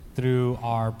through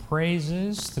our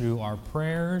praises, through our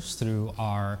prayers, through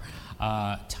our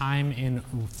time in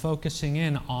focusing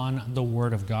in on the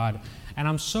Word of God. And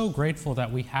I'm so grateful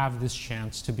that we have this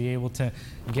chance to be able to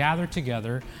gather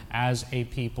together as a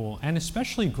people. And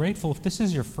especially grateful if this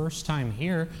is your first time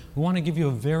here, we want to give you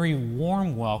a very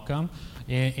warm welcome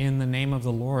in the name of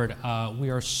the Lord. We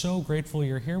are so grateful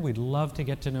you're here. We'd love to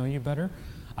get to know you better.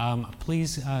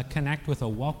 Please connect with a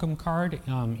welcome card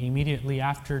immediately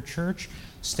after church.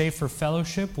 Stay for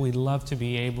fellowship. We'd love to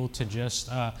be able to just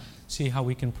see how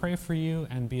we can pray for you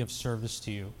and be of service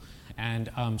to you.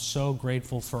 And I'm so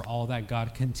grateful for all that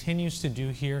God continues to do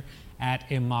here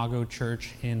at Imago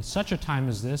Church in such a time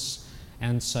as this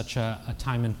and such a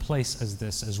time and place as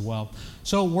this as well.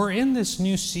 So we're in this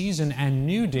new season and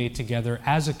new day together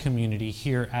as a community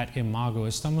here at Imago.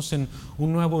 Estamos en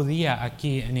un nuevo día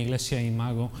aquí en Iglesia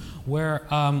Imago, where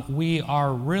we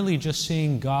are really just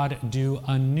seeing God do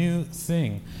a new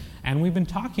thing. And we've been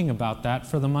talking about that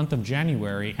for the month of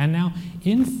January. And now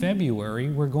in February,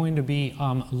 we're going to be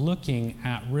looking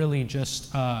at really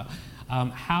just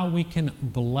how we can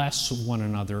bless one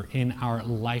another in our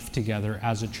life together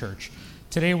as a church.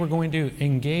 Today we're going to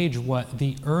engage what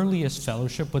the earliest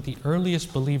fellowship, what the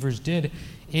earliest believers did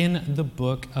in the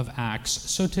book of Acts.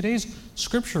 So today's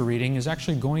scripture reading is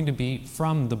actually going to be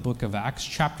from the book of Acts,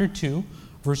 chapter 2,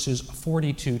 verses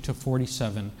 42 to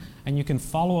 47. And you can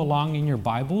follow along in your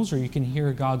Bibles, or you can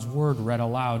hear God's word read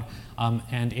aloud,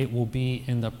 and it will be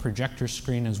in the projector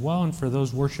screen as well. And for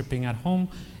those worshiping at home,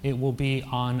 it will be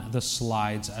on the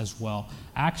slides as well.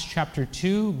 Acts chapter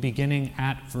 2, beginning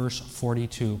at verse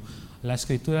 42. La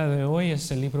escritura de hoy es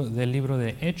del libro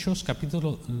de Hechos,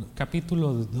 capítulo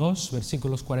 2,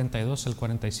 versículos 42 al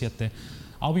 47.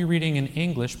 I'll be reading in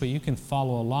English, but you can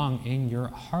follow along in your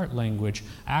heart language.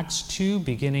 Acts 2,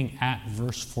 beginning at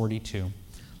verse 42.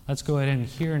 Let's go ahead and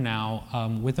hear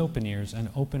now with open ears and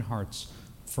open hearts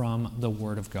from the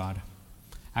Word of God.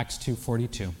 Acts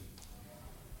 2:42.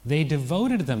 They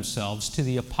devoted themselves to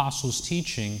the apostles'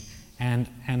 teaching and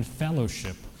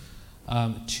fellowship,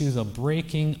 to the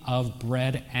breaking of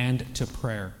bread and to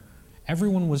prayer.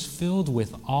 Everyone was filled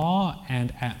with awe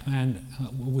at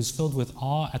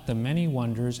the many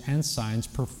wonders and signs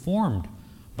performed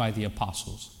by the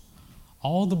apostles.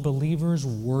 All the believers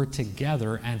were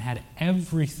together and had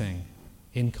everything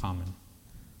in common.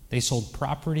 They sold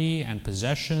property and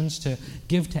possessions to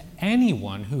give to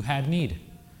anyone who had need.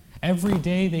 Every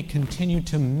day they continued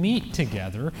to meet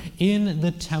together in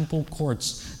the temple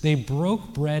courts. They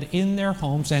broke bread in their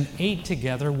homes and ate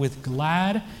together with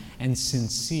glad and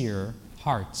sincere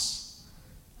hearts,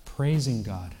 praising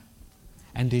God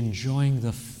and enjoying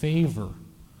the favor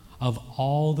of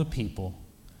all the people.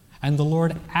 And the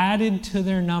Lord added to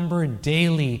their number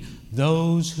daily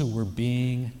those who were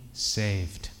being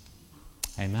saved.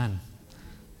 Amen.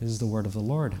 This is the word of the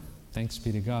Lord. Thanks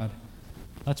be to God.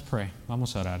 Let's pray.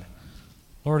 Vamos a orar.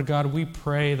 Lord God, we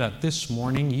pray that this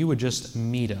morning you would just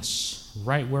meet us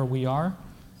right where we are,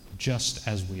 just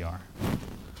as we are.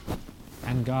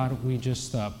 And God, we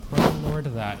just pray, Lord,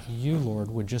 that you,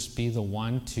 Lord, would just be the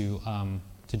one to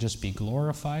just be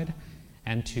glorified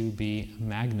and to be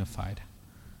magnified.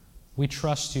 We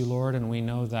trust you, Lord, and we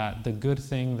know that the good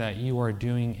thing that you are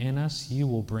doing in us, you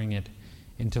will bring it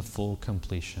into full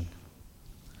completion.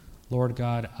 Lord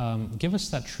God, give us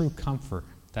that true comfort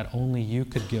that only you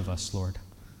could give us, Lord.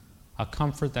 A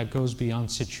comfort that goes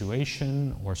beyond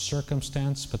situation or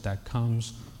circumstance, but that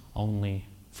comes only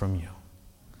from you.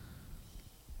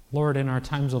 Lord, in our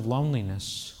times of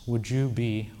loneliness, would you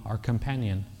be our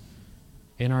companion?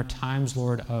 In our times,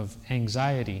 Lord, of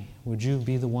anxiety, would you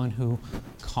be the one who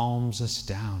calms us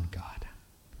down, God?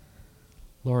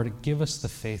 Lord, give us the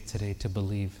faith today to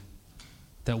believe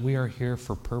that we are here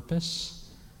for purpose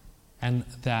and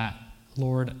that,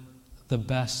 Lord, the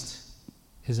best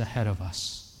is ahead of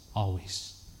us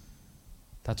always.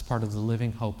 That's part of the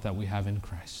living hope that we have in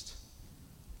Christ.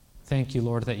 Thank you,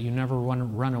 Lord, that you never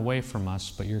run away from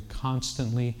us, but you're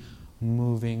constantly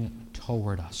moving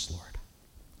toward us, Lord.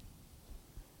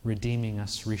 Redeeming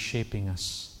us, reshaping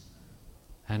us,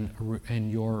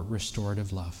 and your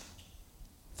restorative love.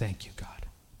 Thank you, God.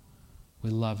 We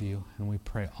love you, and we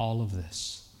pray all of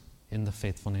this in the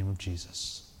faithful name of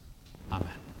Jesus. Amen.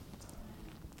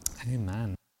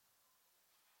 Amen.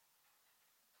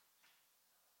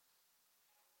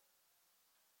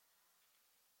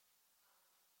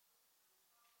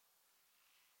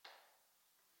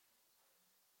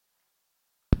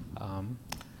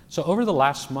 So over the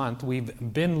last month,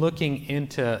 we've been looking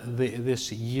into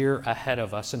this year ahead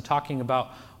of us and talking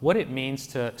about what it means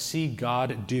to see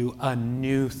God do a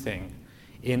new thing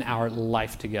in our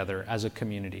life together as a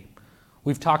community.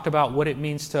 We've talked about what it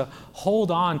means to hold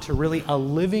on to really a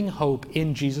living hope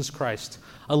in Jesus Christ,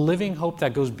 a living hope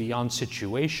that goes beyond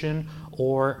situation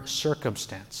or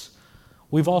circumstance.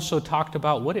 We've also talked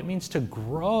about what it means to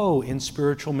grow in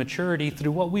spiritual maturity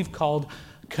through what we've called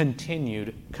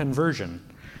continued conversion,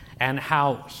 and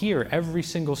how here every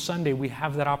single Sunday we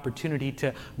have that opportunity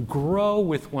to grow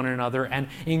with one another and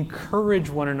encourage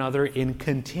one another in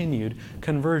continued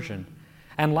conversion.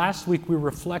 And last week we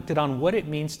reflected on what it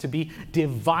means to be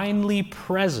divinely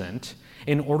present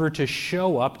in order to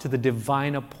show up to the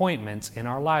divine appointments in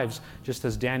our lives, just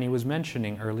as Danny was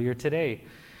mentioning earlier today.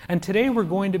 And today we're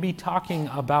going to be talking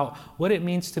about what it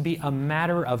means to be a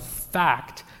matter of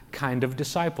fact kind of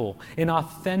disciple, an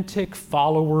authentic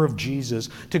follower of Jesus,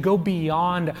 to go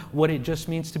beyond what it just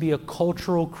means to be a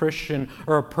cultural Christian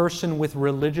or a person with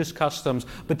religious customs,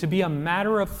 but to be a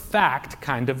matter of fact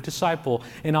kind of disciple,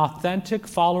 an authentic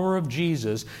follower of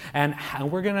Jesus. And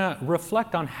we're going to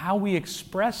reflect on how we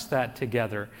express that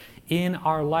together in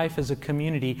our life as a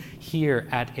community here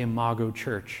at Imago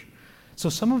Church. So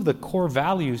some of the core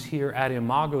values here at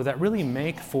Imago that really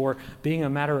make for being a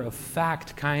matter of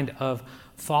fact kind of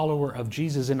follower of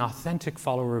Jesus, an authentic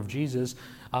follower of Jesus.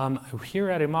 Here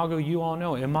at Imago, you all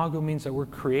know, Imago means that we're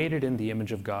created in the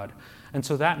image of God. And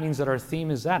so that means that our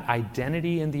theme is that,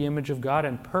 identity in the image of God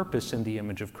and purpose in the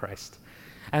image of Christ.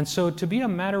 And so to be a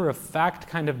matter of fact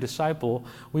kind of disciple,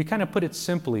 we kind of put it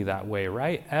simply that way,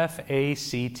 right?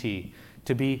 F-A-C-T.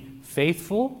 To be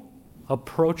faithful,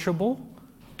 approachable,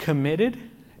 committed,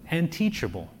 and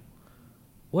teachable.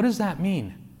 What does that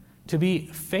mean? To be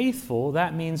faithful,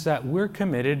 that means that we're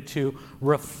committed to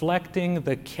reflecting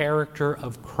the character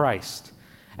of Christ.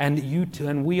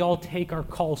 And we all take our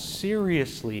call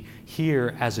seriously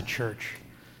here as a church.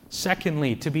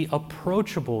 Secondly, to be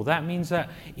approachable, that means that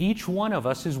each one of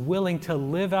us is willing to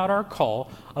live out our call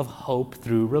of hope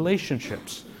through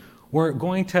relationships. We're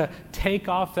going to take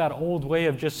off that old way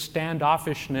of just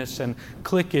standoffishness and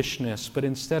cliquishness, but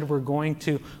instead we're going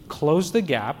to close the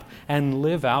gap and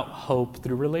live out hope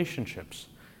through relationships.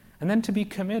 And then to be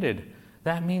committed,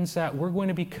 that means that we're going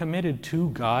to be committed to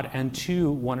God and to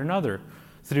one another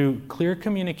through clear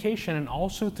communication and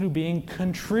also through being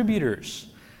contributors,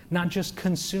 not just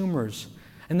consumers.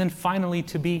 And then finally,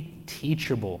 to be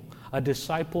teachable. A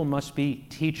disciple must be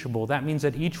teachable. That means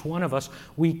that each one of us,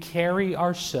 we carry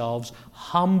ourselves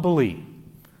humbly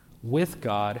with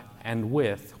God and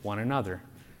with one another.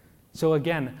 So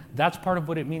again, that's part of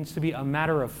what it means to be a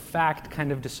matter of fact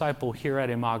kind of disciple here at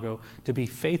Imago, to be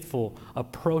faithful,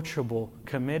 approachable,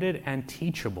 committed, and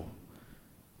teachable.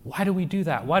 Why do we do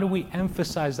that? Why do we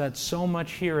emphasize that so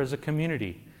much here as a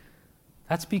community?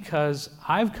 That's because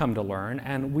I've come to learn,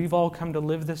 and we've all come to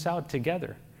live this out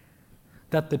together,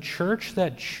 that the church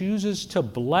that chooses to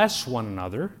bless one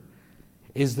another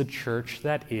is the church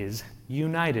that is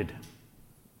united.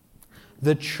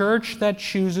 The church that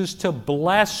chooses to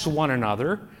bless one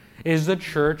another is the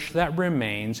church that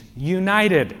remains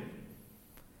united.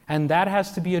 And that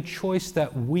has to be a choice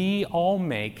that we all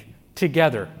make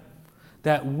together,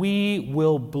 that we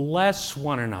will bless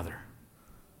one another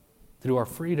through our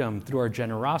freedom, through our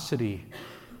generosity,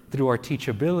 through our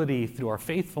teachability, through our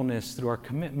faithfulness, through our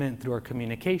commitment, through our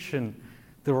communication,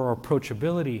 through our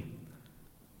approachability,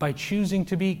 by choosing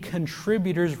to be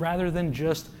contributors rather than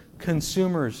just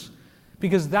consumers.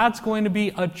 Because that's going to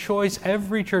be a choice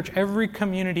every church, every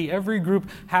community, every group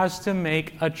has to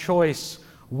make a choice.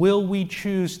 Will we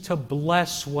choose to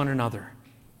bless one another?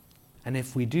 And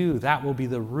if we do, that will be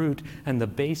the root and the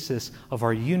basis of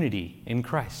our unity in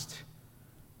Christ.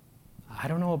 I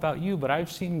don't know about you, but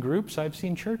I've seen groups, I've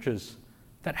seen churches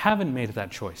that haven't made that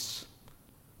choice,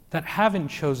 that haven't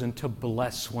chosen to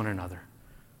bless one another,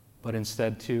 but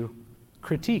instead to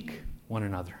critique one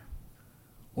another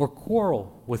or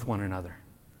quarrel with one another.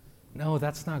 No,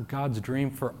 that's not God's dream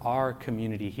for our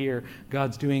community here.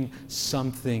 God's doing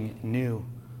something new.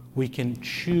 We can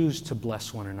choose to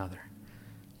bless one another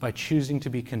by choosing to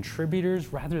be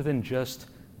contributors rather than just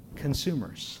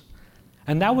consumers.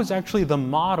 And that was actually the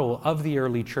model of the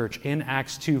early church in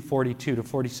Acts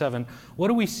 2:42-47. What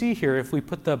do we see here if we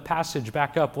put the passage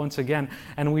back up once again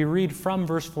and we read from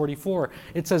verse 44?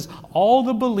 It says, all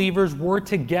the believers were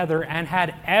together and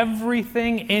had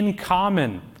everything in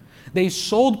common. They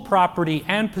sold property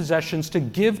and possessions to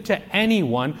give to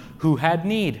anyone who had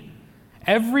need.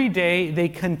 Every day they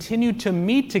continued to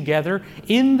meet together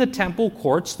in the temple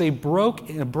courts. They broke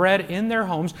bread in their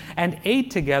homes and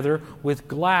ate together with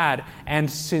glad and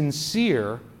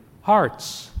sincere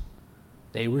hearts.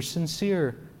 They were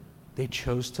sincere. They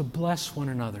chose to bless one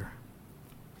another.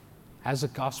 As a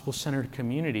gospel-centered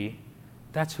community,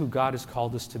 that's who God has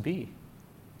called us to be.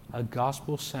 a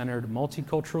gospel-centered,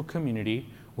 multicultural community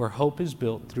where hope is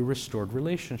built through restored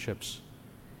relationships.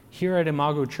 Here at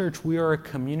Imago Church, we are a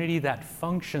community that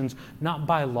functions not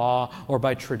by law or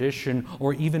by tradition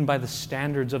or even by the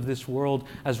standards of this world,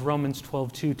 as Romans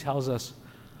 12:2 tells us,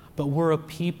 but we're a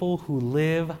people who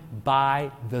live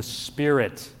by the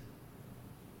Spirit,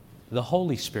 the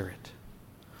Holy Spirit,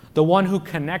 the one who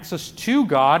connects us to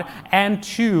God and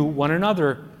to one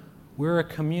another. We're a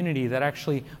community that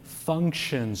actually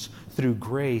functions through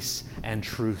grace and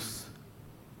truth.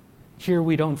 Here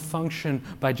we don't function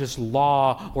by just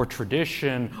law or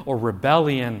tradition or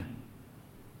rebellion,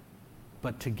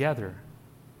 but together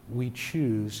we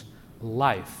choose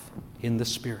life in the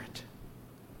Spirit.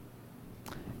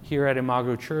 Here at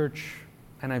Imago Church,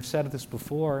 and I've said this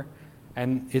before,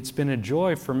 and it's been a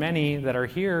joy for many that are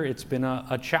here, it's been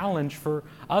a challenge for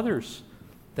others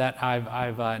that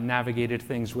I've navigated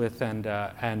things with and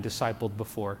discipled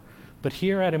before. But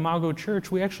here at Imago Church,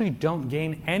 we actually don't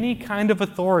gain any kind of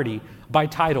authority by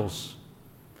titles.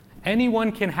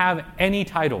 Anyone can have any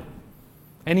title,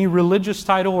 any religious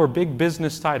title or big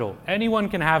business title. Anyone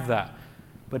can have that.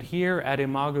 But here at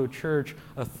Imago Church,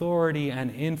 authority and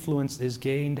influence is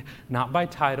gained not by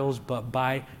titles, but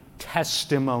by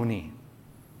testimony.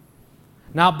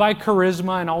 Not by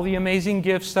charisma and all the amazing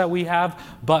gifts that we have,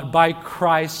 but by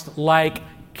Christ-like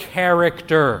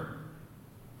character.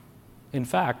 In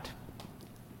fact,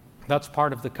 that's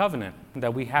part of the covenant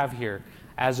that we have here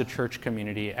as a church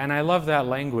community. And I love that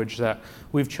language that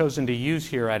we've chosen to use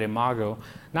here at Imago.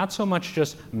 Not so much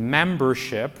just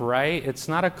membership, right? It's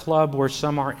not a club where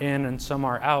some are in and some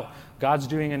are out. God's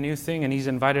doing a new thing and He's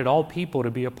invited all people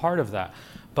to be a part of that.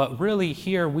 But really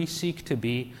here we seek to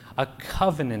be a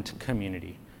covenant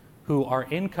community who are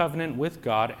in covenant with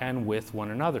God and with one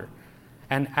another.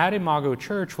 And at Imago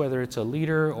Church, whether it's a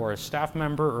leader or a staff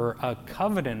member or a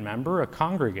covenant member, a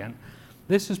congregant,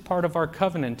 this is part of our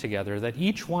covenant together, that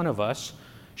each one of us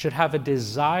should have a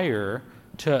desire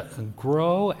to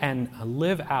grow and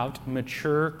live out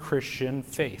mature Christian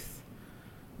faith.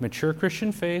 Mature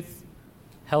Christian faith,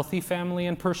 healthy family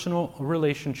and personal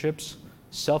relationships,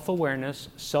 self-awareness,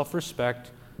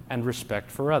 self-respect, and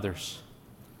respect for others.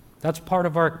 That's part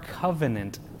of our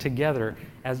covenant together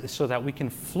so that we can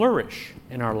flourish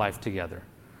in our life together.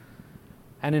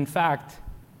 And in fact,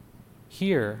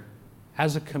 here,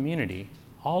 as a community,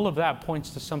 all of that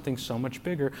points to something so much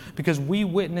bigger because we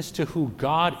witness to who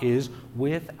God is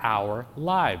with our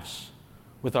lives.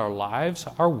 With our lives,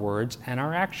 our words, and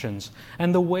our actions.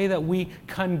 And the way that we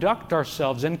conduct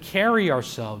ourselves and carry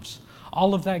ourselves.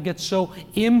 All of that gets so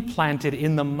implanted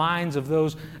in the minds of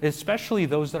those, especially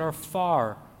those that are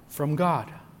far from God.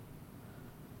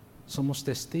 Somos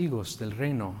testigos del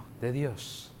reino de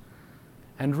Dios.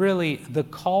 And really, the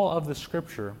call of the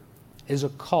Scripture is a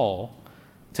call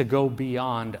to go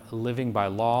beyond living by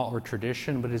law or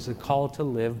tradition, but is a call to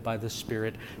live by the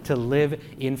Spirit, to live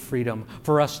in freedom,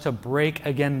 for us to break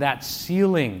again that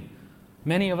ceiling.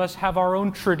 Many of us have our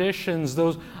own traditions,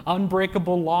 those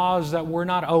unbreakable laws that we're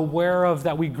not aware of,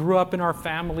 that we grew up in our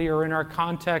family or in our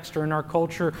context or in our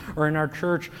culture or in our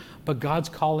church. But God's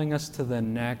calling us to the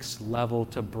next level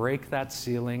to break that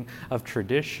ceiling of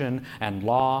tradition and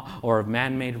law or of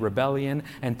man-made rebellion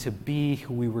and to be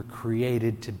who we were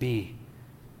created to be.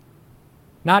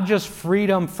 Not just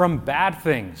freedom from bad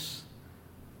things,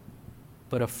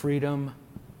 but a freedom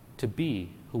to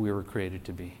be who we were created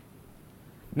to be.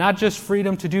 Not just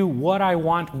freedom to do what I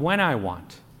want when I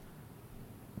want,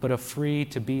 but a free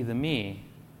to be the me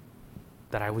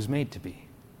that I was made to be.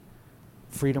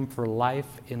 Freedom for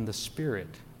life in the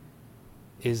Spirit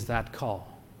is that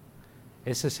call.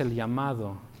 Ese es el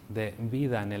llamado de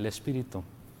vida en el Espíritu.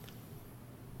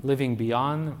 Living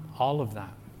beyond all of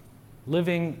that.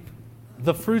 Living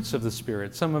the fruits of the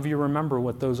Spirit. Some of you remember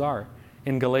what those are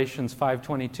in Galatians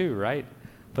 5:22, right?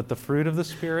 But the fruit of the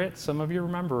Spirit, some of you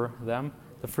remember them.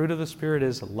 The fruit of the Spirit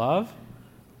is love,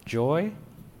 joy,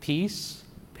 peace,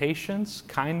 patience,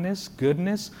 kindness,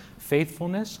 goodness,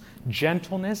 faithfulness,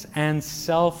 gentleness, and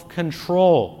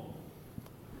self-control.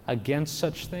 Against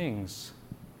such things,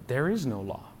 there is no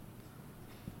law.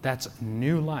 That's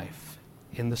new life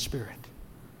in the Spirit.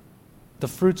 The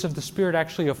fruits of the Spirit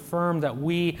actually affirm that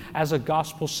we, as a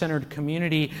gospel-centered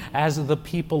community, as the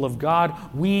people of God,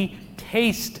 we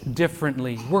taste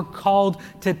differently. We're called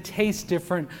to taste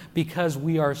different because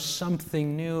we are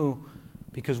something new,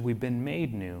 because we've been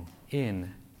made new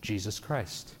in Jesus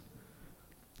Christ.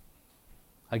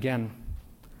 Again,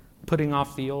 putting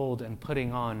off the old and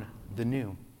putting on the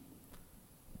new.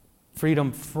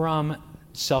 Freedom from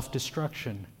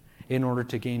self-destruction in order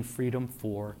to gain freedom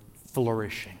for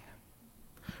flourishing.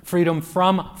 freedom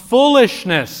from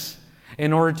foolishness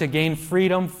in order to gain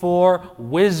freedom for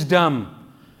wisdom,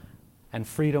 and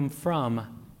freedom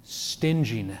from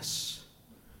stinginess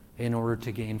in order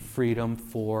to gain freedom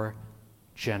for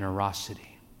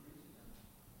generosity.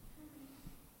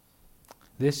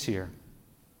 This year,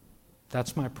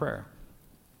 that's my prayer.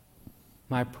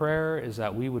 My prayer is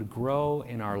that we would grow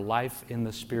in our life in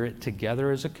the Spirit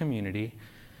together as a community,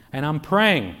 and I'm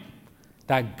praying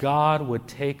that God would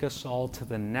take us all to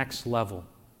the next level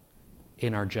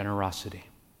in our generosity.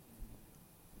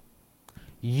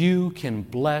 You can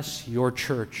bless your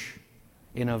church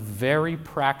in a very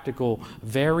practical,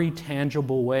 very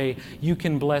tangible way. You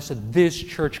can bless this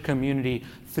church community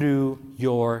through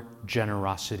your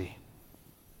generosity.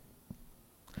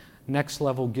 Next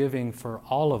level giving for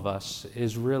all of us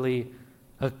is really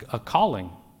a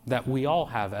calling that we all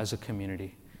have as a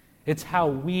community. It's how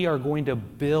we are going to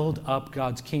build up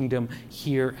God's kingdom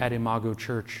here at Imago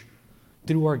Church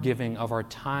through our giving of our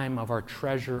time, of our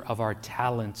treasure, of our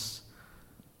talents.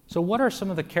 So what are some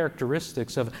of the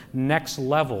characteristics of next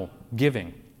level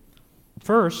giving?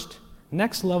 First,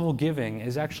 next level giving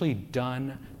is actually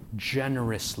done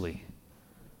generously.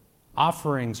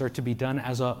 Offerings are to be done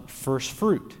as a first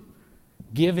fruit,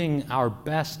 giving our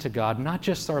best to God, not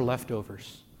just our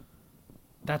leftovers.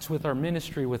 That's with our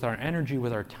ministry, with our energy,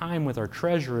 with our time, with our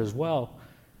treasure as well.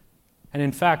 And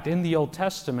in fact, in the Old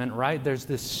Testament, right, there's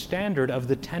this standard of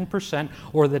the 10%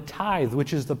 or the tithe,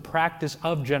 which is the practice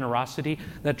of generosity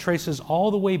that traces all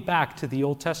the way back to the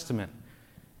Old Testament.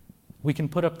 We can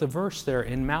put up the verse there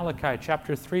in Malachi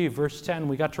chapter 3, verse 10.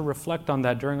 We got to reflect on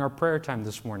that during our prayer time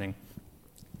this morning.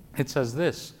 It says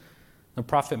this, the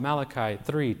prophet Malachi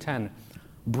 3:10,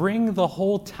 "Bring the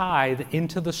whole tithe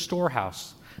into the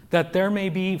storehouse, that there may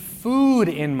be food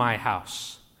in my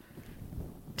house.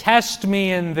 Test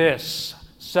me in this,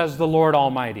 says the Lord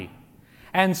Almighty,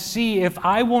 and see if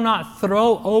I will not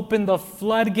throw open the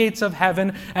floodgates of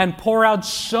heaven and pour out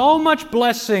so much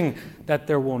blessing that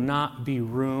there will not be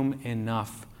room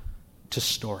enough to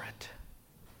store it."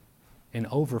 In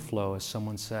overflow, as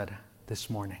someone said this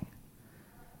morning.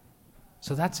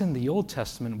 So that's in the Old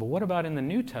Testament, but what about in the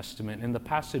New Testament, in the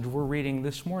passage we're reading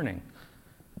this morning?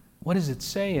 What does it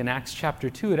say in Acts chapter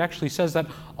 2? It actually says that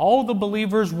all the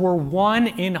believers were one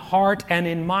in heart and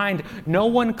in mind. No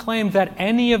one claimed that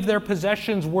any of their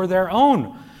possessions were their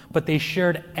own, but they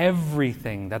shared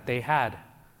everything that they had.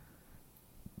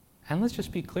 And let's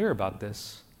just be clear about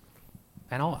this.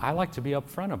 And I like to be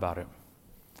upfront about it.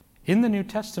 In the New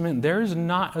Testament, there is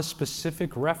not a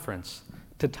specific reference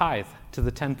to tithe, to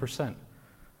the 10%.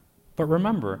 But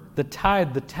remember, the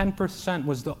tithe, the 10%,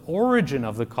 was the origin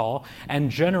of the call,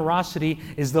 and generosity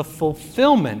is the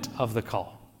fulfillment of the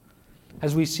call.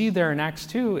 As we see there in Acts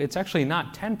 2, it's actually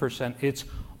not 10%, it's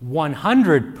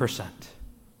 100%.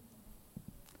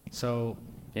 So,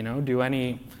 do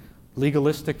any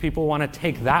legalistic people want to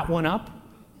take that one up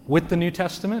with the New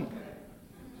Testament?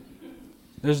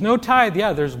 There's no tithe,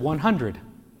 there's 100.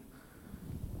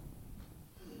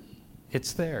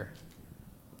 It's there.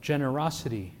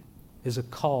 Generosity is a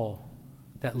call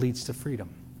that leads to freedom.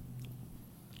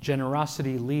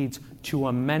 Generosity leads to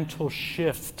a mental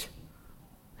shift,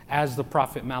 as the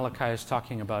prophet Malachi is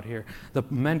talking about here. The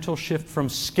mental shift from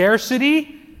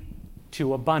scarcity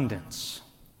to abundance.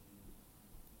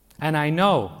 And I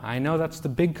know that's the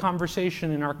big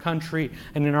conversation in our country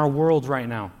and in our world right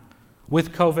now.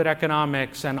 With COVID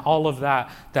economics and all of that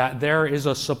there is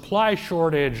a supply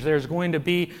shortage, there's going to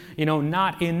be,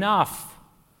 not enough.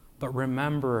 But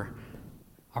remember,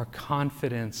 our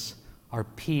confidence, our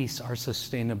peace, our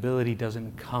sustainability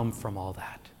doesn't come from all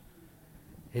that.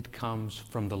 It comes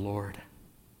from the Lord,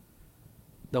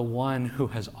 the one who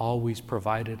has always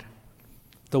provided,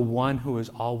 the one who has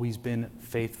always been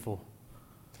faithful.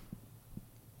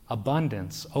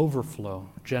 Abundance, overflow,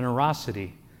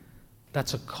 generosity,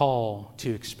 that's a call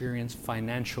to experience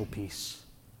financial peace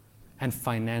and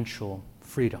financial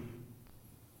freedom.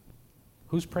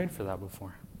 Who's prayed for that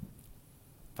before?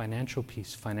 Financial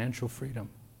peace, financial freedom.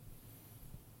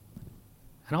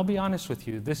 And I'll be honest with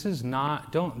you, this is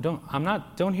not,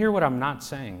 don't hear what I'm not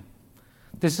saying.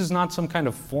 This is not some kind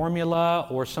of formula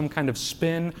or some kind of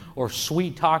spin or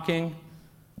sweet talking,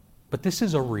 but this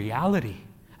is a reality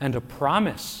and a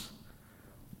promise.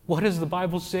 What does the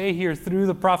Bible say here through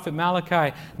the prophet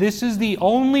Malachi? This is the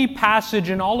only passage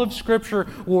in all of Scripture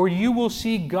where you will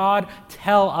see God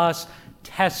tell us,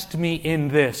 "Test me in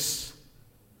this.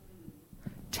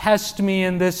 Test me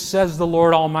in this, says the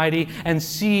Lord Almighty, and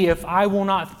see if I will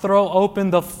not throw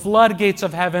open the floodgates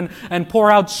of heaven and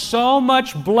pour out so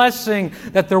much blessing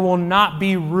that there will not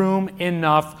be room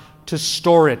enough to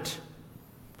store it."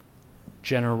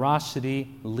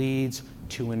 Generosity leads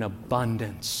to an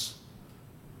abundance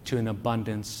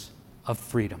of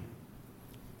freedom,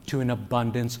 to an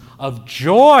abundance of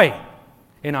joy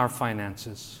in our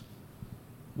finances.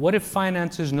 What if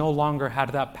finances no longer had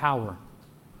that power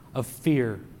of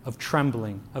fear, of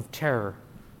trembling, of terror,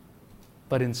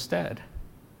 but instead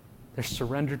they're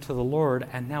surrendered to the Lord,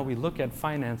 and now we look at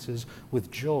finances with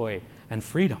joy and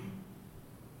freedom?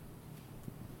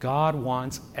 God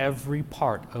wants every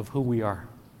part of who we are.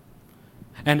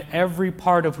 And every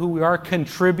part of who we are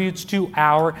contributes to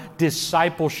our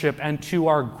discipleship and to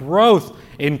our growth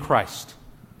in Christ.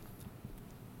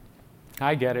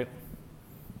 I get it.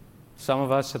 Some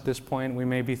of us at this point, we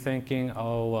may be thinking,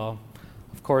 oh, well,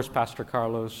 of course, Pastor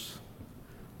Carlos,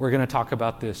 we're going to talk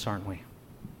about this, aren't we?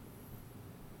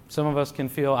 Some of us can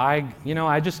feel, I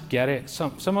just get it.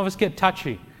 Some of us get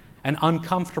touchy and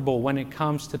uncomfortable when it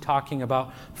comes to talking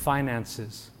about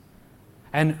finances.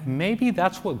 And maybe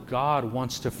that's what God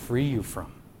wants to free you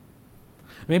from.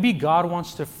 Maybe God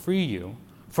wants to free you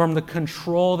from the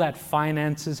control that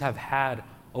finances have had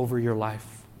over your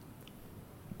life.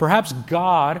 Perhaps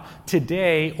God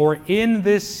today or in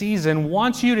this season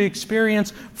wants you to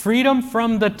experience freedom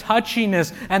from the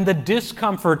touchiness and the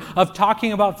discomfort of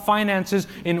talking about finances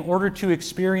in order to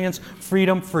experience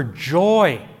freedom for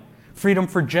joy, freedom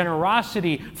for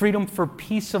generosity, freedom for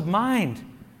peace of mind,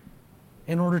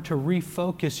 in order to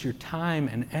refocus your time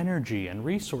and energy and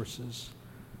resources.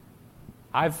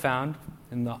 I've found,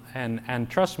 and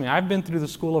trust me, I've been through the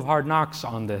school of hard knocks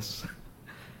on this,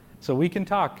 so we can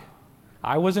talk.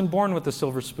 I wasn't born with a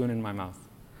silver spoon in my mouth.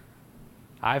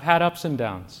 I've had ups and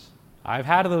downs. I've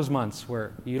had those months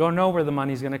where you don't know where the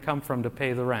money's going to come from to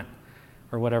pay the rent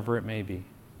or whatever it may be.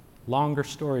 Longer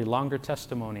story, longer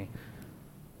testimony.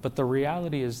 But the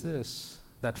reality is this,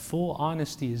 that full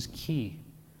honesty is key.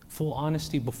 Full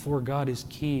honesty before God is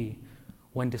key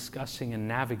when discussing and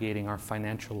navigating our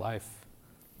financial life.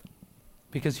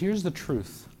 Because here's the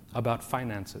truth about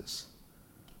finances,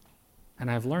 and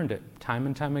I've learned it time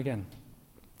and time again.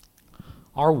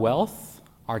 Our wealth,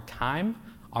 our time,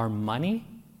 our money,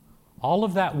 all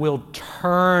of that will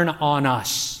turn on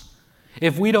us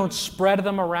if we don't spread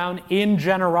them around in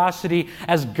generosity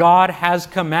as God has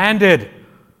commanded.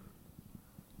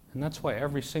 And that's why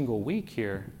every single week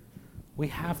here, we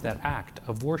have that act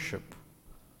of worship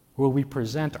where we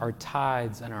present our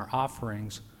tithes and our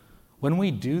offerings. When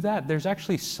we do that, there's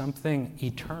actually something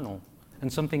eternal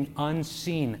and something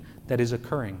unseen that is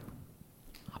occurring.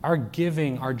 Our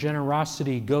giving, our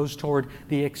generosity goes toward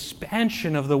the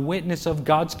expansion of the witness of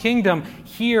God's kingdom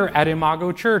here at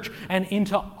Imago Church and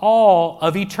into all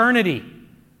of eternity.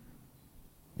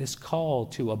 This call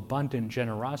to abundant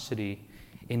generosity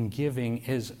in giving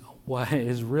is what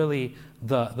is really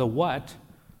the what,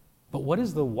 but what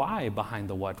is the why behind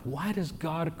the what? Why does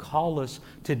God call us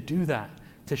to do that,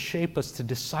 to shape us, to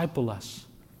disciple us?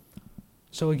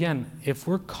 So again, if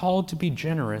we're called to be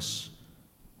generous,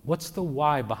 what's the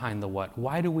why behind the what?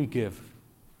 Why do we give?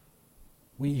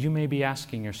 You may be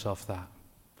asking yourself that.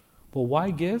 Well,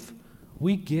 why give?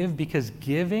 We give because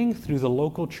giving through the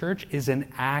local church is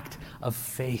an act of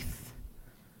faith.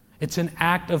 It's an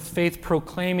act of faith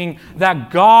proclaiming that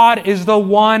God is the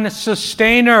one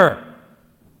sustainer,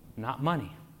 not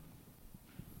money.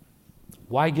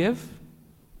 Why give?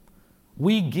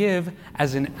 We give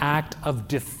as an act of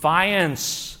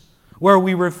defiance, where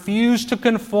we refuse to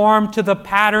conform to the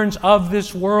patterns of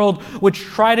this world, which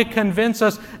try to convince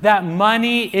us that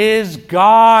money is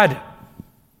God.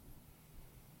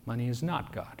 Money is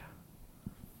not God.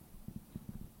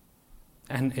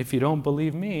 And if you don't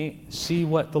believe me, see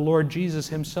what the Lord Jesus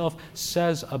himself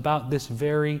says about this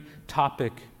very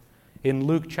topic. In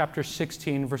Luke chapter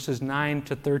 16, verses 9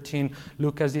 to 13,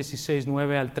 Lucas 16,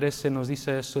 9 al 13, nos dice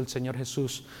esto el Señor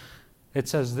Jesús. It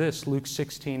says this, Luke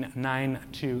 16, 9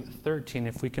 to 13.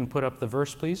 If we can put up the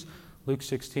verse, please. Luke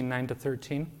 16, 9 to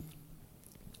 13.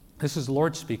 This is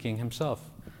Lord speaking himself.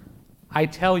 I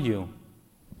tell you,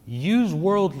 use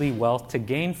worldly wealth to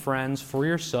gain friends for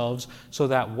yourselves, so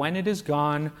that when it is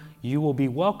gone, you will be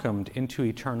welcomed into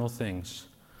eternal things.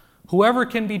 Whoever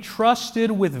can be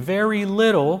trusted with very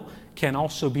little can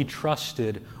also be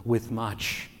trusted with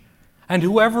much. And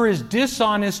whoever is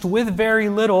dishonest with very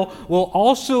little will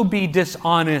also be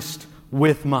dishonest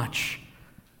with much.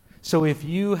 So if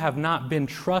you have not been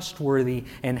trustworthy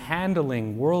in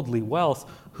handling worldly wealth,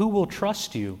 who will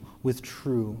trust you with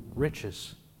true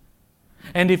riches?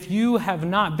 And if you have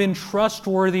not been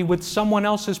trustworthy with someone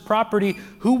else's property,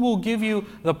 who will give you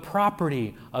the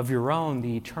property of your own,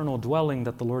 the eternal dwelling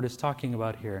that the Lord is talking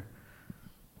about here?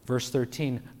 Verse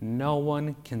 13, no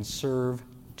one can serve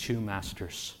two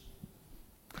masters.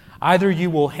 Either you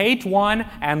will hate one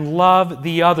and love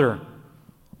the other,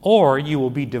 or you will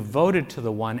be devoted to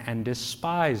the one and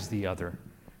despise the other.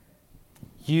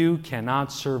 You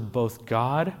cannot serve both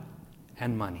God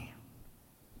and money.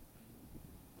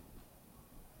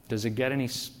 Does it get any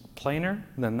plainer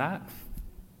than that?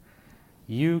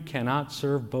 You cannot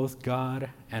serve both God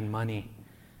and money.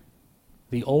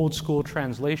 The old school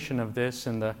translation of this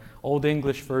in the Old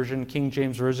English version, King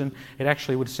James Version, it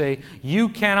actually would say, you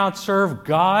cannot serve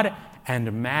God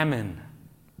and mammon.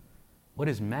 What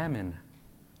is mammon?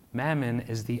 Mammon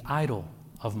is the idol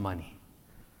of money.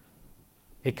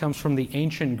 It comes from the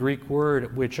ancient Greek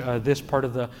word, which this part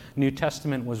of the New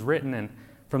Testament was written in,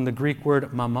 from the Greek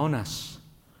word mammonas,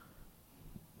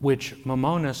 which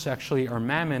mammonas actually, or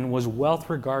mammon, was wealth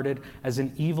regarded as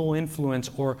an evil influence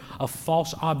or a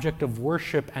false object of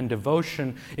worship and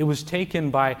devotion. It was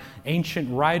taken by ancient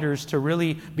writers to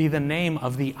really be the name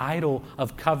of the idol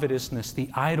of covetousness, the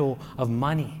idol of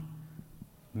money.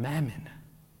 Mammon.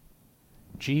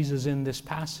 Jesus in this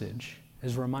passage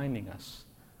is reminding us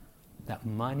that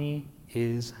money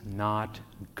is not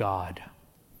God.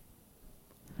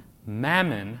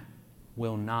 Mammon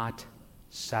will not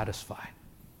satisfy.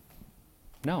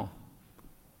 No.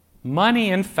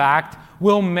 Money, in fact,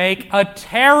 will make a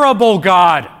terrible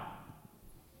God.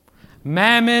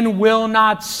 Mammon will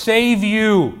not save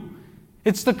you.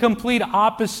 It's the complete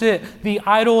opposite. The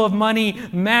idol of money,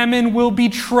 mammon will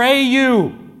betray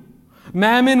you.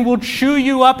 Mammon will chew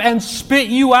you up and spit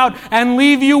you out and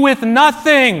leave you with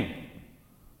nothing.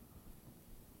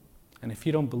 And if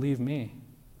you don't believe me,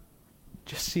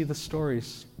 just see the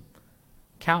stories.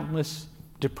 Countless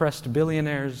depressed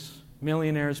billionaires,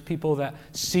 millionaires, people that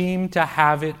seem to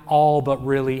have it all but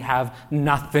really have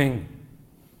nothing.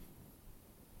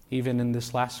 Even in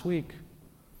this last week,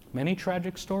 many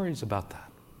tragic stories about that.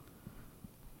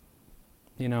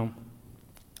 You know,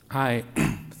 I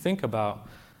think about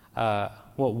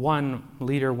what one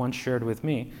leader once shared with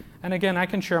me. And again, I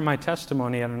can share my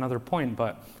testimony at another point,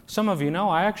 but some of you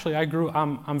know,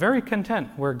 I'm very content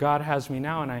where God has me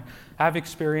now, and I have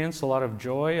experienced a lot of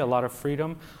joy, a lot of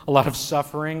freedom, a lot of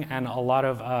suffering, and a lot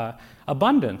of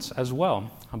abundance as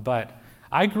well. But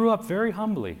I grew up very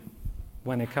humbly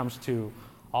when it comes to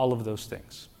all of those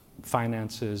things,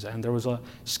 finances, and there was a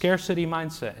scarcity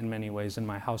mindset in many ways in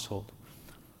my household.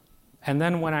 And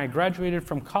then when I graduated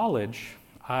from college,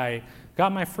 I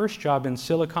got my first job in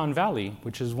Silicon Valley,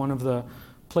 which is one of the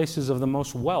places of the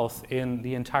most wealth in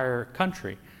the entire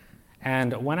country.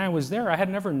 And when I was there, I had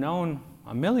never known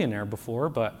a millionaire before,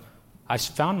 but I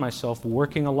found myself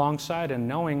working alongside and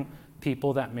knowing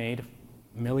people that made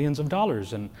millions of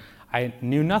dollars, and I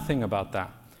knew nothing about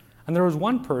that. And there was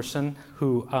one person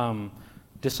who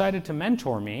decided to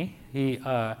mentor me.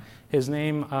 His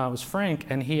name was Frank,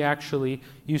 and he actually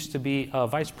used to be a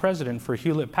vice president for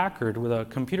Hewlett-Packard with a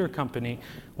computer company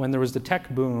when there was the tech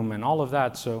boom and all of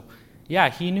that. So yeah,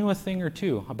 he knew a thing or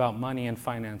two about money and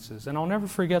finances. And I'll never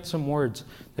forget some words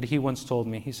that he once told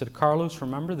me. He said, "Carlos,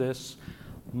 remember this,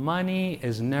 money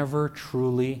is never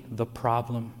truly the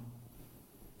problem,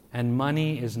 and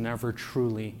money is never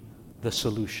truly the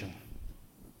solution."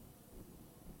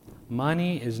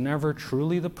 Money is never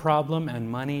truly the problem,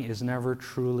 and money is never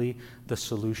truly the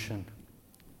solution.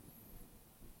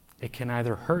 It can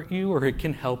either hurt you or it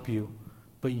can help you,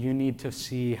 but you need to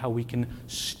see how we can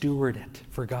steward it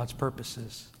for God's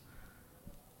purposes.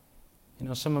 You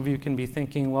know, some of you can be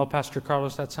thinking, well, Pastor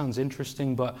Carlos, that sounds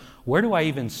interesting, but where do I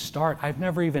even start? I've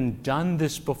never even done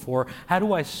this before. How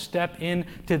do I step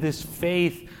into this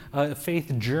faith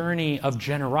journey of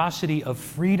generosity, of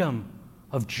freedom,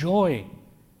 of joy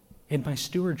in my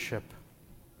stewardship?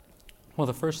 Well,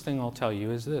 the first thing I'll tell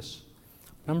you is this.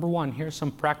 Number one, here's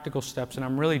some practical steps, and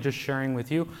I'm really just sharing with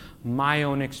you my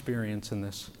own experience in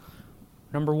this.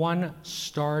 Number one,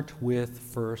 start with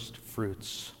first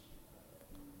fruits.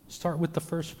 Start with the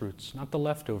first fruits, not the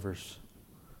leftovers.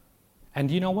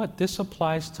 And you know what? This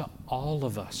applies to all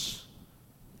of us.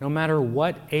 No matter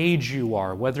what age you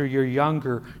are, whether you're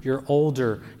younger, you're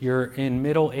older, you're in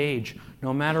middle age,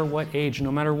 no matter what age,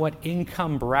 no matter what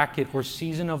income bracket or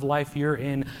season of life you're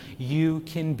in, you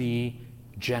can be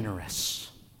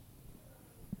generous.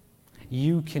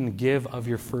 You can give of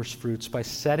your first fruits by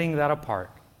setting that apart.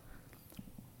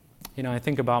 You know, I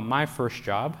think about my first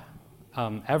job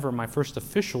ever, my first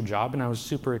official job, and I was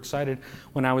super excited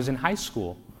when I was in high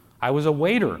school. I was a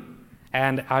waiter.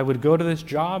 And I would go to this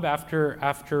job after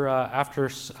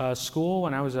school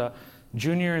when I was a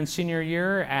junior and senior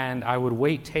year, and I would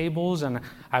wait tables, and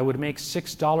I would make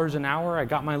 $6 an hour. I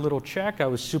got my little check. I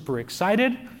was super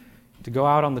excited to go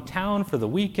out on the town for the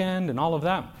weekend and all of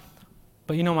that.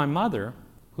 But you know, my mother,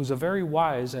 who's a very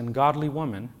wise and godly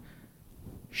woman,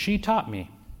 she taught me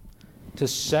to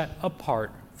set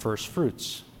apart first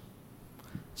fruits.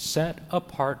 Set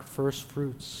apart first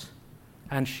fruits.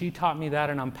 And she taught me that,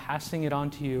 and I'm passing it on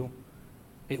to you.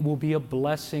 It will be a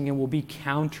blessing and will be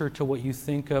counter to what you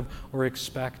think of or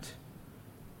expect.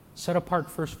 Set apart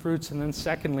first fruits. And then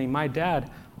secondly, my dad,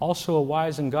 also a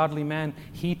wise and godly man,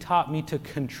 he taught me to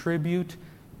contribute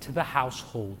to the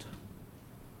household.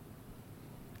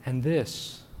 And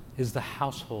this is the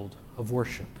household of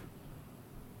worship.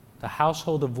 The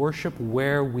household of worship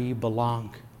where we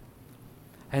belong.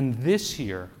 And this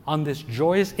year, on this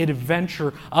joyous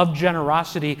adventure of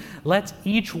generosity, let's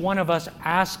each one of us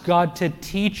ask God to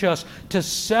teach us to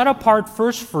set apart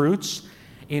first fruits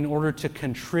in order to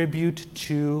contribute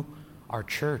to our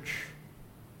church,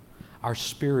 our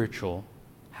spiritual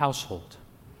household.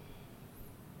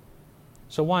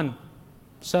 So one,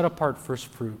 set apart first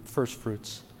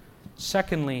fruits.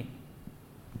 Secondly,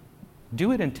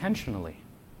 do it intentionally.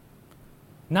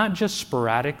 Not just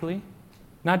sporadically,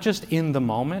 not just in the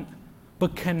moment,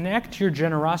 but connect your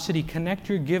generosity, connect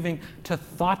your giving to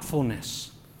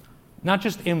thoughtfulness. Not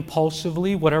just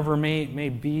impulsively, whatever may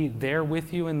be there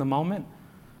with you in the moment,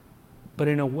 but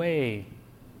in a way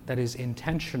that is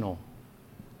intentional,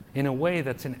 in a way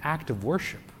that's an act of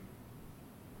worship.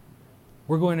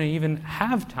 We're going to even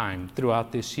have time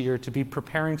throughout this year to be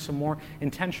preparing some more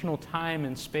intentional time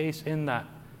and space in that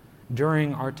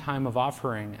during our time of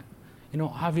offering. You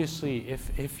know, obviously,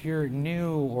 if you're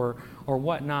new or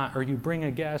whatnot, or you bring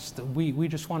a guest, we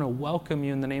just want to welcome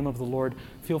you in the name of the Lord.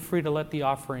 Feel free to let the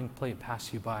offering plate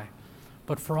pass you by.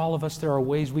 But for all of us, there are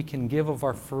ways we can give of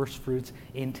our first fruits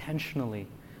intentionally,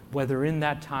 whether in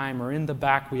that time or in the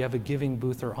back we have a giving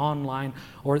booth or online,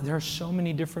 or there are so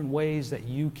many different ways that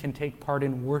you can take part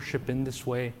in worship in this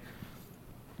way.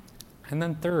 And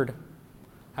then third,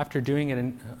 after doing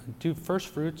it, do first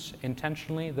fruits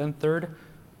intentionally. Then third,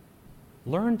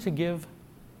 learn to give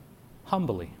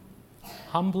humbly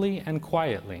and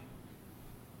quietly.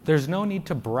 There's no need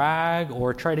to brag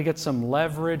or try to get some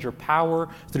leverage or power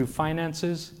through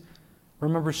finances.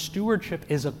 Remember, stewardship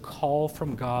is a call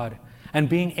from God. And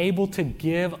being able to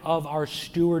give of our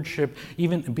stewardship,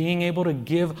 even being able to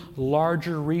give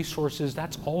larger resources,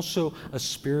 that's also a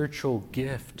spiritual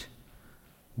gift.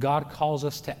 God calls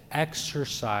us to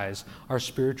exercise our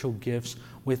spiritual gifts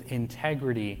with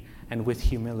integrity and with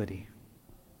humility.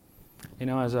 You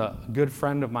know, as a good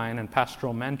friend of mine and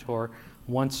pastoral mentor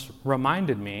once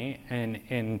reminded me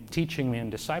in teaching me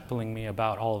and discipling me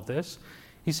about all of this,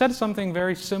 he said something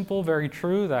very simple, very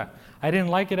true, that I didn't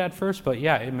like it at first, but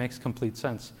yeah, it makes complete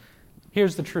sense.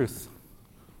 Here's the truth.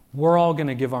 We're all going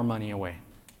to give our money away,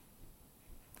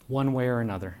 one way or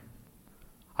another.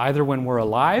 Either when we're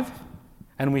alive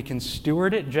and we can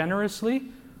steward it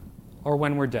generously, or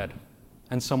when we're dead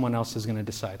and someone else is going to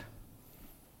decide.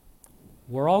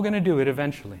 We're all going to do it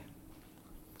eventually.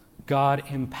 God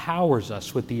empowers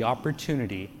us with the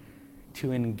opportunity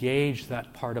to engage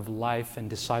that part of life and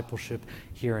discipleship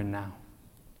here and now.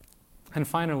 And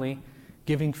finally,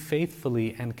 giving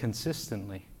faithfully and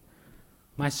consistently.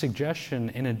 My suggestion,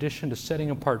 in addition to setting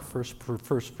apart first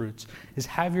fruits, is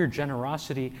have your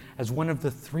generosity as one of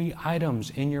the 3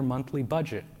 items in your monthly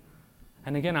budget.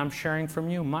 And again, I'm sharing from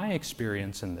you my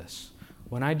experience in this.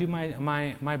 When I do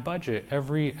my budget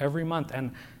every month,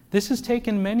 and this has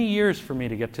taken many years for me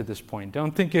to get to this point.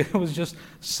 Don't think it was just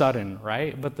sudden,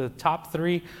 right? But the top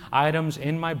 3 items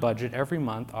in my budget every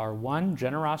month are 1,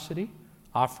 generosity,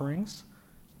 offerings,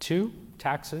 2,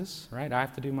 taxes, right? I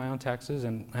have to do my own taxes,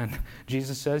 and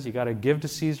Jesus says you got to give to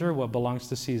Caesar what belongs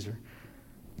to Caesar.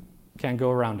 Can't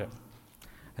go around it.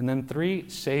 And then 3,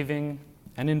 saving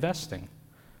and investing.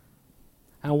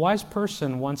 And a wise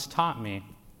person once taught me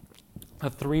a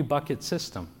 3-bucket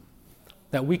system,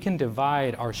 that we can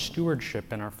divide our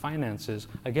stewardship and our finances,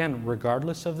 again,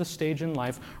 regardless of the stage in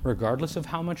life, regardless of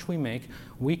how much we make,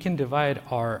 we can divide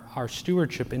our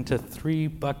stewardship into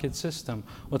 3-bucket system,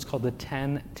 what's called the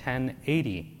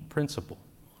 10-10-80 principle,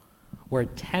 where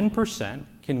 10%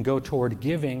 can go toward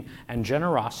giving and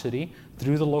generosity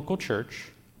through the local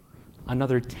church,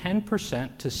 another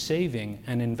 10% to saving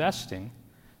and investing,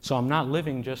 so I'm not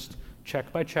living just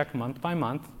check by check, month by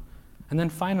month, and then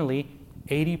finally,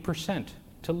 80%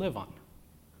 to live on.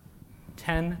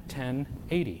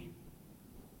 10-10-80.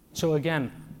 So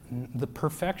again, the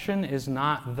perfection is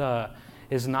not the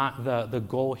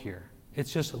goal here.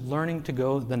 It's just learning to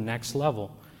go the next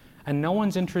level. And no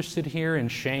one's interested here in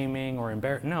shaming or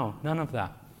embarrassing. No, none of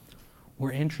that.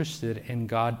 We're interested in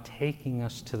God taking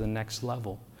us to the next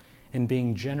level, in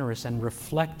being generous and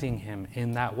reflecting Him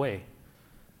in that way.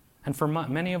 And for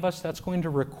many of us, that's going to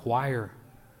require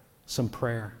some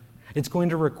prayer. It's going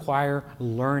to require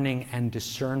learning and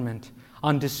discernment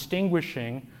on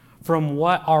distinguishing from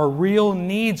what our real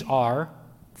needs are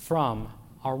from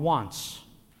our wants.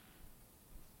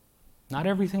 Not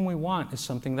everything we want is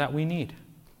something that we need.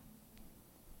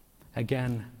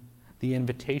 Again, the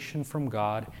invitation from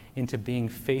God into being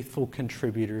faithful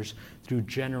contributors through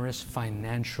generous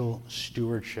financial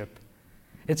stewardship.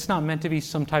 It's not meant to be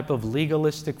some type of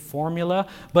legalistic formula,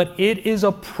 but it is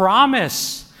a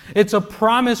promise. It's a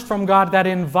promise from God that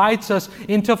invites us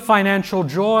into financial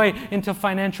joy, into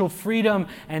financial freedom,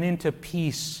 and into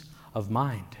peace of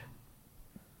mind.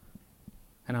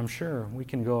 And I'm sure we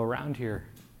can go around here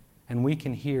and we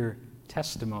can hear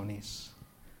testimonies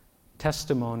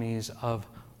of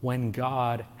when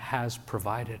God has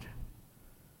provided.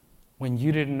 When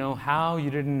you didn't know how, you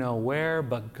didn't know where,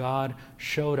 but God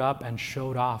showed up and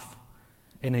showed off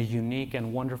in a unique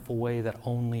and wonderful way that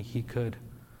only He could.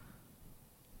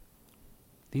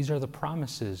 These are the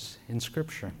promises in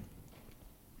Scripture.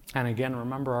 And again,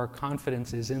 remember, our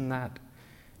confidence is in that,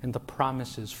 in the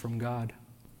promises from God.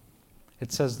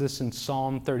 It says this in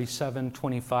Psalm 37,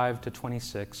 25 to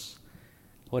 26.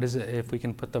 What is it, if we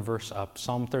can put the verse up?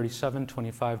 Psalm 37,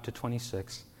 25 to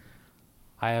 26.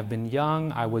 I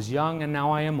was young, and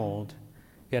now I am old,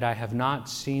 yet I have not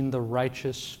seen the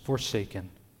righteous forsaken,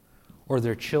 or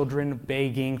their children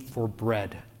begging for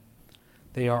bread.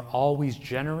 They are always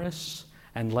generous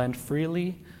and lend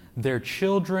freely. Their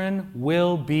children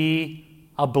will be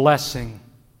a blessing.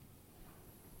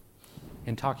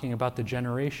 In talking about the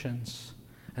generations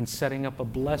and setting up a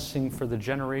blessing for the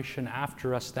generation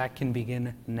after us, that can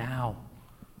begin now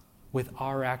with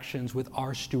our actions, with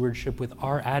our stewardship, with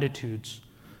our attitudes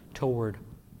toward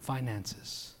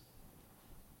finances.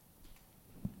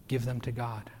 Give them to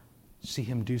God. See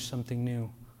Him do something new,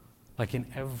 like in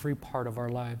every part of our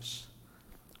lives.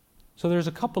 So there's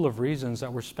a couple of reasons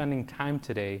that we're spending time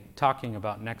today talking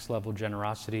about next level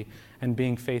generosity and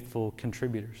being faithful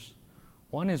contributors.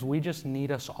 One is we just need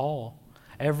us all.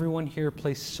 Everyone here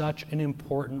plays such an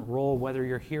important role, whether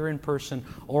you're here in person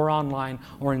or online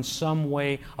or in some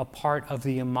way a part of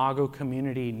the Imago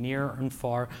community near and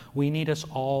far. We need us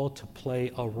all to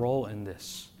play a role in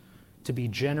this, to be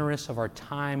generous of our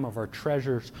time, of our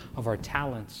treasures, of our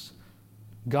talents.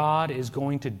 God is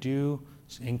going to do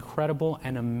incredible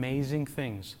and amazing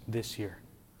things this year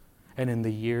and in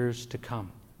the years to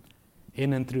come,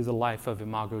 in and through the life of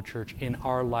Imago Church, in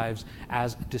our lives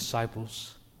as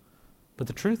disciples. But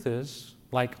the truth is,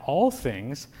 like all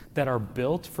things that are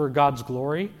built for God's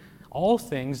glory, all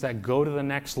things that go to the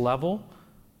next level,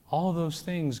 all those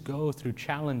things go through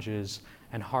challenges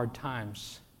and hard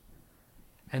times.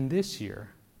 And this year,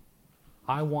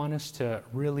 I want us to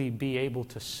really be able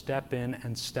to step in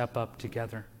and step up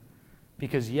together.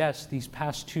 Because yes, these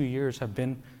past 2 years have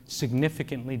been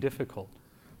significantly difficult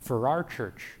for our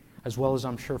church, as well as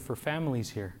I'm sure for families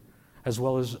here, as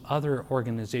well as other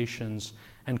organizations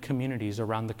and communities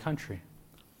around the country.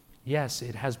 Yes,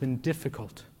 it has been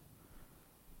difficult.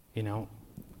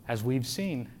 As we've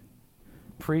seen,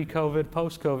 pre-COVID,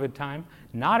 post-COVID time,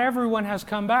 not everyone has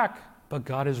come back, but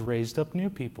God has raised up new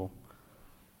people.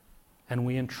 And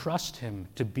we entrust Him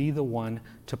to be the one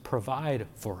to provide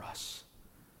for us.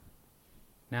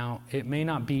 Now, it may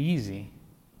not be easy,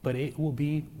 but it will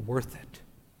be worth it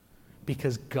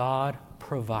because God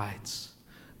provides.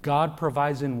 God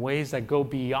provides in ways that go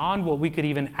beyond what we could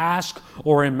even ask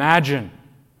or imagine.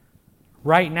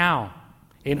 Right now,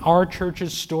 in our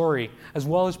church's story, as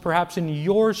well as perhaps in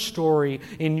your story,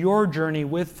 in your journey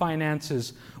with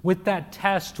finances, with that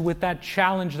test, with that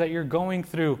challenge that you're going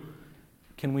through,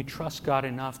 can we trust God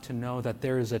enough to know that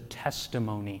there is a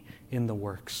testimony in the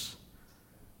works?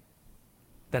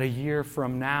 That a year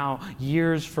from now,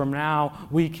 years from now,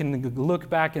 we can look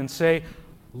back and say,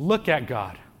 look at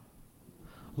God.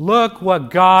 Look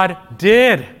what God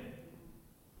did.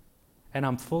 And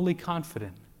I'm fully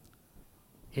confident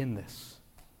in this.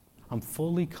 I'm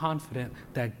fully confident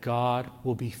that God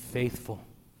will be faithful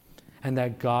and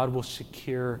that God will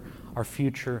secure our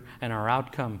future and our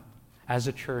outcome as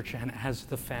a church and as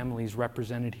the families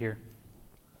represented here.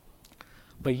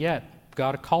 But yet,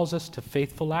 God calls us to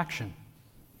faithful action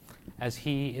as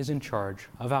He is in charge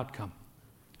of outcome.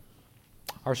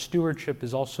 Our stewardship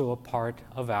is also a part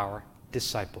of our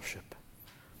discipleship.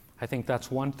 I think that's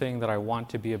one thing that I want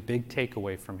to be a big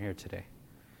takeaway from here today.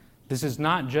 This is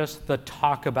not just the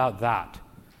talk about that.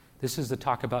 This is the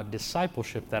talk about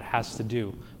discipleship that has to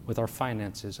do with our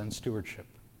finances and stewardship.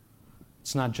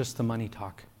 It's not just the money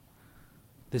talk.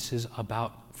 This is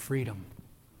about freedom,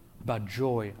 about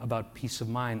joy, about peace of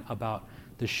mind, about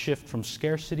the shift from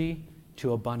scarcity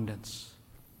to abundance.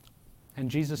 And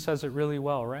Jesus says it really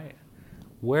well, right?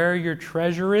 Where your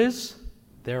treasure is,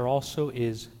 there also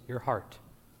is your heart.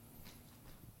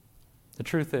 The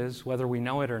truth is, whether we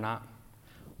know it or not,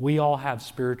 we all have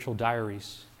spiritual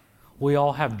diaries. We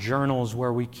all have journals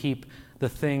where we keep the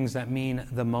things that mean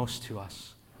the most to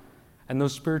us. And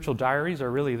those spiritual diaries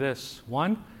are really this.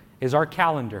 One is our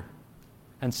calendar.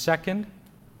 And second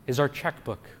is our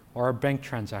checkbook or our bank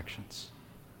transactions.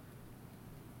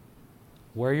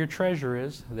 Where your treasure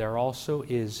is, there also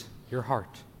is your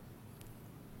heart.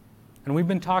 And we've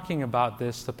been talking about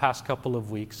this the past couple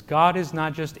of weeks. God is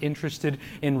not just interested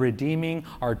in redeeming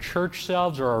our church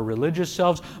selves or our religious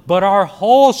selves, but our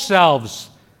whole selves,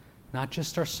 not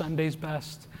just our Sunday's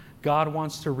best. God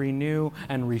wants to renew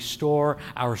and restore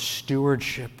our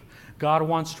stewardship. God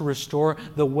wants to restore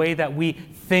the way that we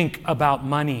think about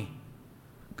money.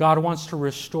 God wants to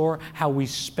restore how we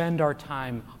spend our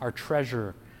time, our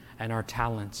treasure, and our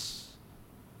talents.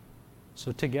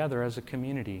 So together as a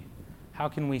community, how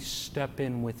can we step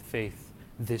in with faith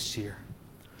this year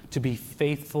to be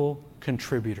faithful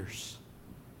contributors?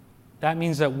 That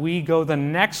means that we go the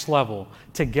next level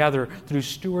together through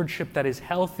stewardship that is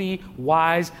healthy,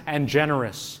 wise, and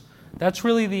generous. That's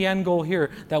really the end goal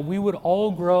here, that we would all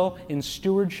grow in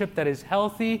stewardship that is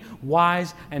healthy,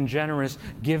 wise, and generous,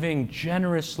 giving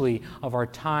generously of our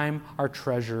time, our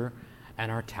treasure,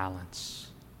 and our talents.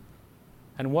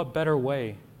 And what better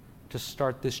way to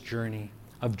start this journey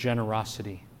of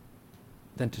generosity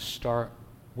than to start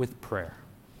with prayer?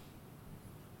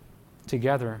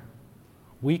 Together,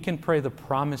 we can pray the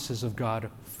promises of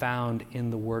God found in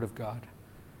the Word of God.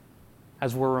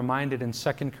 As we're reminded in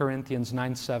 2 Corinthians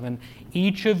 9:7,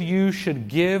 each of you should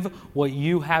give what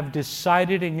you have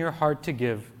decided in your heart to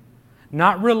give,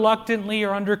 not reluctantly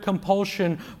or under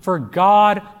compulsion, for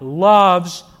God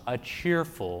loves a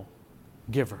cheerful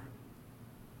giver.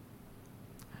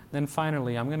 Then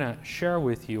finally, I'm going to share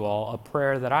with you all a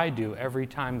prayer that I do every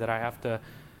time that I have to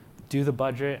do the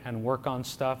budget and work on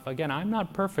stuff. Again, I'm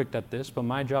not perfect at this, but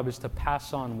my job is to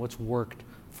pass on what's worked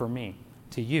for me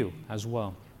to you as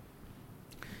well.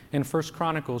 In 1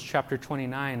 Chronicles chapter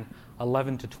 29,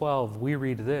 11 to 12, we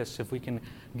read this. If we can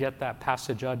get that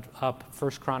passage up,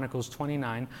 1 Chronicles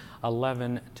 29,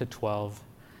 11 to 12.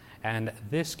 And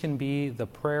this can be the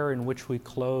prayer in which we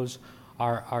close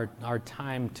our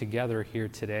time together here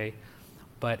today.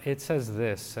 But it says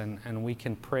this, and we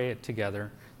can pray it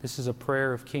together. This is a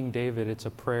prayer of King David. It's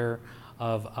a prayer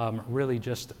of really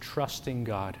just trusting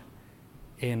God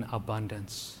in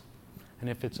abundance. And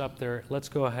if it's up there, let's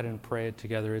go ahead and pray it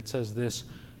together. It says this: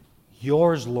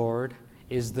 Yours, Lord,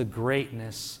 is the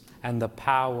greatness and the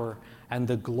power and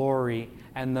the glory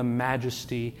and the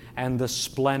majesty and the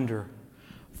splendor.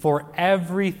 For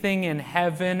everything in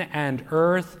heaven and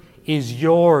earth is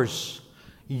yours.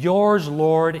 Yours,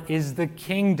 Lord, is the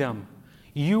kingdom.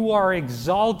 You are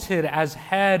exalted as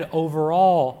head over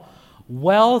all.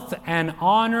 Wealth and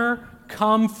honor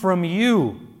come from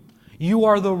you. You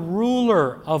are the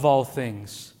ruler of all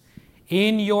things.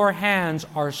 In your hands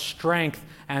are strength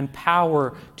and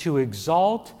power to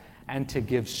exalt and to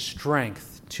give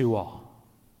strength to all.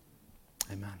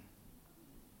 Amen.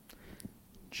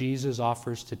 Jesus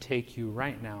offers to take you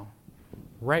right now,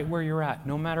 right where you're at,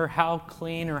 no matter how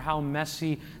clean or how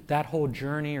messy that whole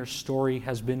journey or story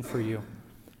has been for you.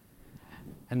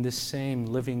 And this same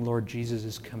living Lord Jesus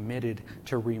is committed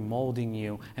to remolding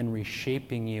you and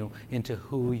reshaping you into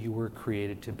who you were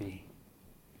created to be.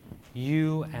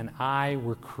 You and I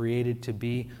were created to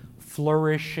be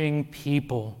flourishing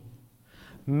people,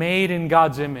 made in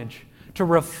God's image, to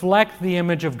reflect the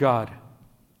image of God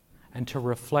and to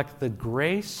reflect the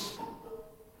grace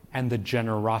and the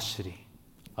generosity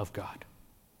of God.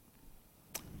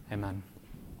 Amen.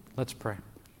 Let's pray.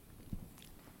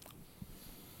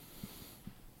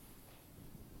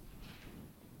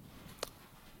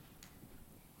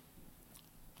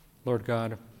 Lord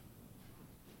God,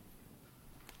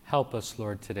 help us,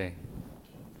 Lord, today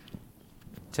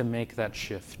to make that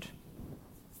shift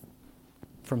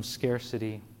from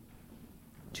scarcity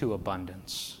to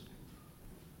abundance,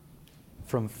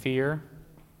 from fear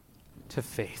to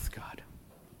faith, God.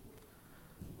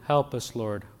 Help us,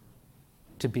 Lord,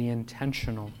 to be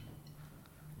intentional,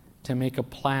 to make a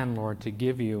plan, Lord, to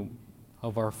give you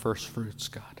of our first fruits,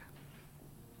 God.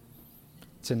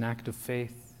 It's an act of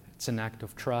faith. It's an act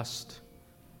of trust.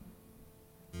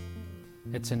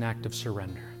 It's an act of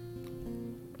surrender.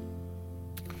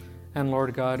 And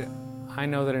Lord God, I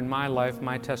know that in my life,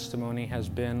 my testimony has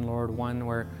been, Lord, one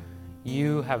where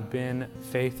you have been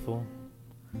faithful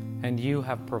and you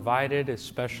have provided,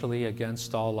 especially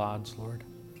against all odds, Lord.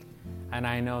 And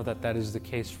I know that that is the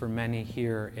case for many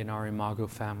here in our Imago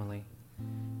family.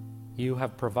 You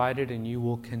have provided and you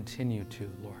will continue to,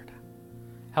 Lord.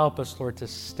 Help us, Lord, to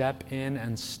step in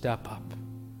and step up,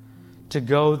 to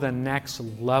go the next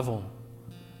level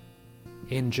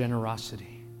in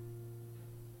generosity.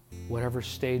 Whatever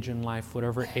stage in life,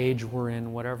 whatever age we're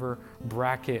in, whatever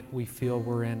bracket we feel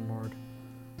we're in, Lord.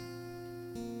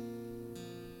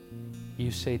 You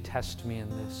say, test me in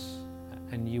this,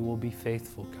 and you will be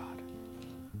faithful, God.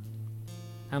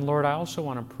 And Lord, I also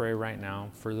want to pray right now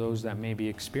for those that may be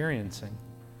experiencing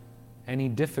any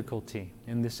difficulty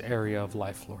in this area of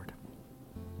life, Lord,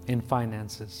 in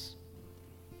finances.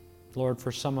 Lord,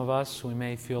 for some of us, we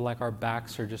may feel like our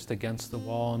backs are just against the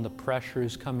wall and the pressure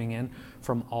is coming in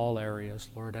from all areas,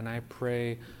 Lord. And I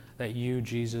pray that you,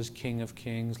 Jesus, King of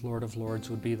Kings, Lord of Lords,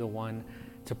 would be the one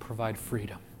to provide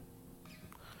freedom.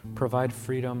 Provide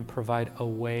freedom, provide a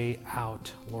way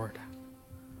out, Lord.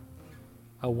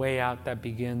 A way out that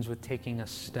begins with taking a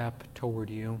step toward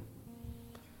you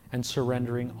and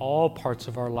surrendering all parts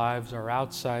of our lives, our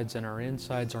outsides and our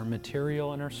insides, our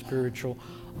material and our spiritual,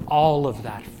 all of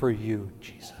that for you,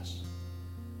 Jesus.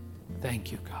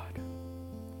 Thank you, God.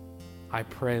 I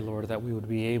pray, Lord, that we would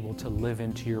be able to live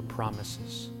into your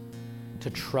promises,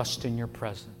 to trust in your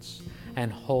presence,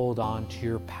 and hold on to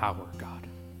your power, God.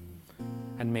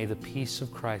 And may the peace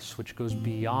of Christ, which goes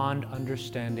beyond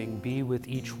understanding, be with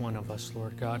each one of us,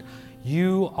 Lord God.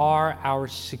 You are our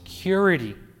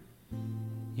security.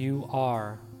 You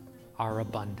are our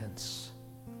abundance.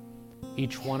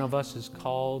 Each one of us is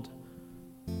called,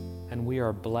 and we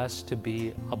are blessed to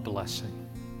be a blessing.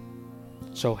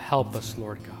 So help us,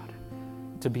 Lord God,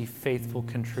 to be faithful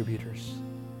contributors,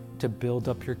 to build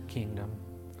up your kingdom,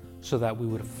 so that we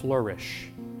would flourish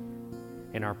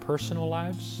in our personal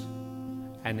lives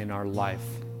and in our life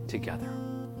together.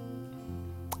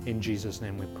 In Jesus'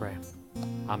 name we pray.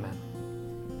 Amen.